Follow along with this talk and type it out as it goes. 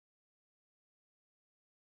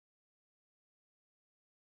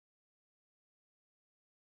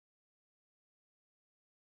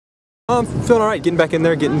I'm feeling all right, getting back in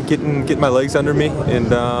there, getting my legs under me, and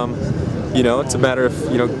you know, it's a matter of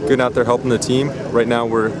getting out there helping the team. Right now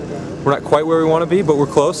we're not quite where we want to be, but we're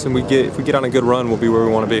close, and if we get on a good run, we'll be where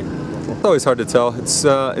we want to be. It's always hard to tell. It's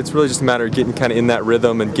really just a matter of getting kind of in that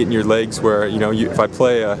rhythm and getting your legs where if I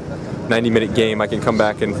play a 90-minute game, I can come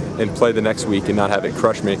back and play the next week and not have it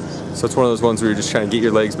crush me. So it's one of those ones where you're just trying to get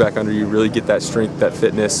your legs back under you, really get that strength, that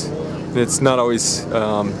fitness, and it's not always.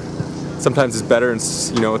 Sometimes it's better, and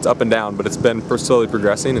it's up and down, but it's been slowly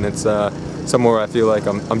progressing, and it's somewhere I feel like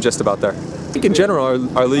I'm just about there. I think in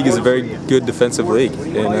general our league is a very good defensive league,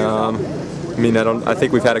 and I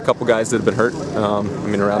think we've had a couple guys that have been hurt.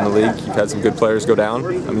 Around the league, you've had some good players go down.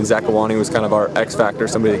 Jaqua was kind of our X factor,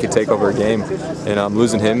 somebody that could take over a game, and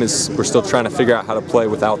losing him we're still trying to figure out how to play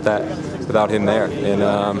without him there.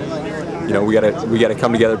 And we gotta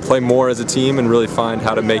come together, play more as a team, and really find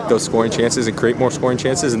how to make those scoring chances and create more scoring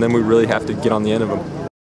chances, and then we really have to get on the end of them.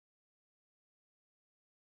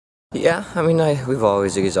 Yeah,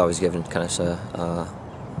 he's always given kind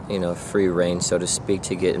of free reign, so to speak,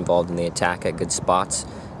 to get involved in the attack at good spots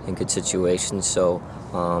in good situations. So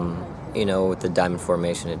with the diamond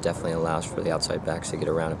formation, it definitely allows for the outside backs to get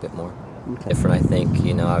around a bit more. Okay. Different, I think.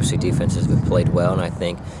 Obviously defenses have played well, and I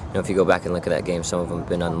think if you go back and look at that game, some of them have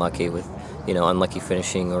been unlucky with unlucky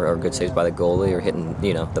finishing or good saves by the goalie or hitting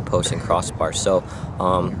the post and crossbar. So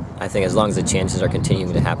I think as long as the chances are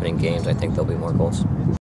continuing to happen in games, I think there'll be more goals.